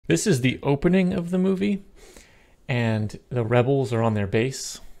This is the opening of the movie, and the rebels are on their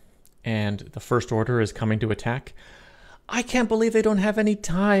base, and the First Order is coming to attack. I can't believe they don't have any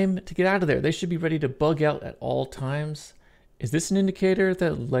time to get out of there. They should be ready to bug out at all times. Is this an indicator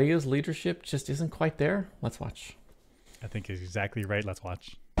that Leia's leadership just isn't quite there? Let's watch. I think he's exactly right. Let's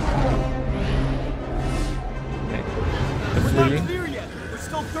watch. Okay. The We're not fleeing. clear yet. There's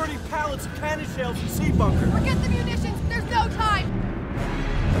still 30 pallets of cannon shells in C bunker. Forget the munitions. There's no time.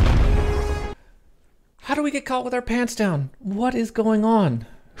 How do we get caught with our pants down? What is going on?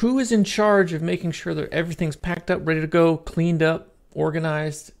 Who is in charge of making sure that everything's packed up, ready to go, cleaned up,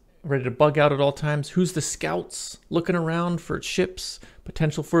 organized, ready to bug out at all times? Who's the scouts looking around for ships,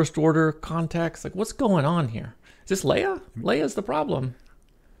 potential First Order contacts? Like, what's going on here? Is this Leia? Leia's the problem.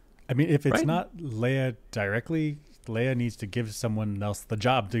 I mean, if it's Right? not Leia directly, Leia needs to give someone else the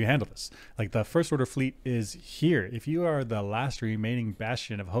job to handle this. Like, the First Order fleet is here. If you are the last remaining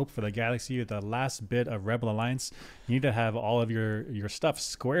bastion of hope for the galaxy, or the last bit of Rebel Alliance, you need to have all of your stuff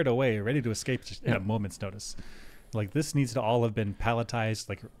squared away, ready to escape just in a moment's notice. Like, this needs to all have been palletized,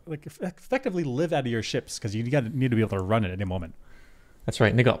 like effectively live out of your ships, because you need to be able to run it at any moment. That's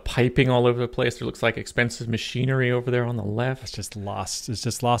right. And they got piping all over the place. There looks like expensive machinery over there on the left. It's just lost. It's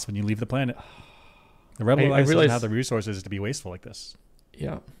just lost when you leave the planet. The Rebel Alliance doesn't have the resources to be wasteful like this.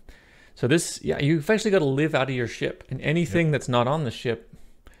 Yeah. So you've actually got to live out of your ship. And anything that's not on the ship,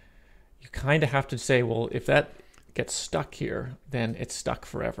 you kind of have to say, well, if that gets stuck here, then it's stuck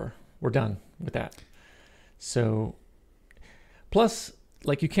forever. We're done with that. So, plus,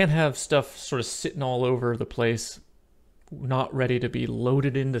 like, you can't have stuff sort of sitting all over the place, not ready to be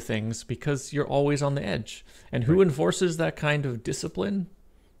loaded into things, because you're always on the edge. And who enforces that kind of discipline?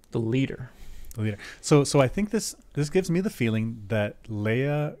 The leader. The leader. So I think this gives me the feeling that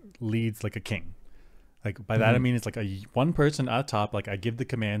Leia leads like a king. Like, by that I mean it's like one person at top. Like, I give the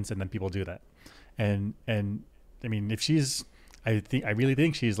commands and then people do that. And I mean, if I really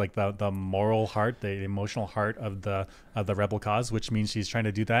think she's like the moral heart, the emotional heart of the rebel cause, which means she's trying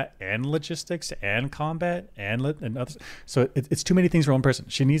to do that and logistics and combat and others. So it's too many things for one person.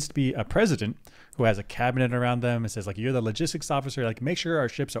 She needs to be a president who has a cabinet around them and says, like, you're the logistics officer, like, make sure our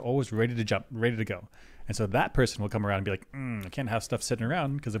ships are always ready to jump, ready to go. And so that person will come around and be like, I can't have stuff sitting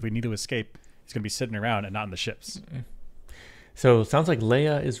around, because if we need to escape, it's going to be sitting around and not in the ships. So it sounds like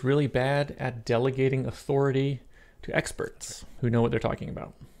Leia is really bad at delegating authority to experts who know what they're talking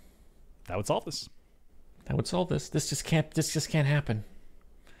about. That would solve this. This just can't happen.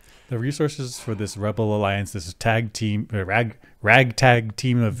 The resources for this Rebel Alliance, this tag team, ragtag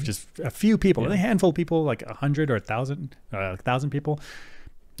team of just a few people, a handful of people, like 100 or 1,000 people,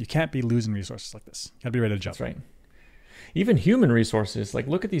 you can't be losing resources like this. You gotta be ready to jump. That's right. Even human resources, like,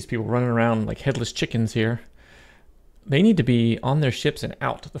 look at these people running around like headless chickens here. They need to be on their ships and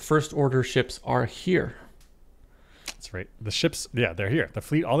out. The First Order ships are here. That's right. The ships, they're here. The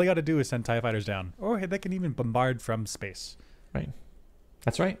fleet, all they got to do is send TIE fighters down. Or they can even bombard from space. Right.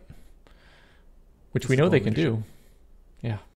 That's right. Which we know they can do. Yeah.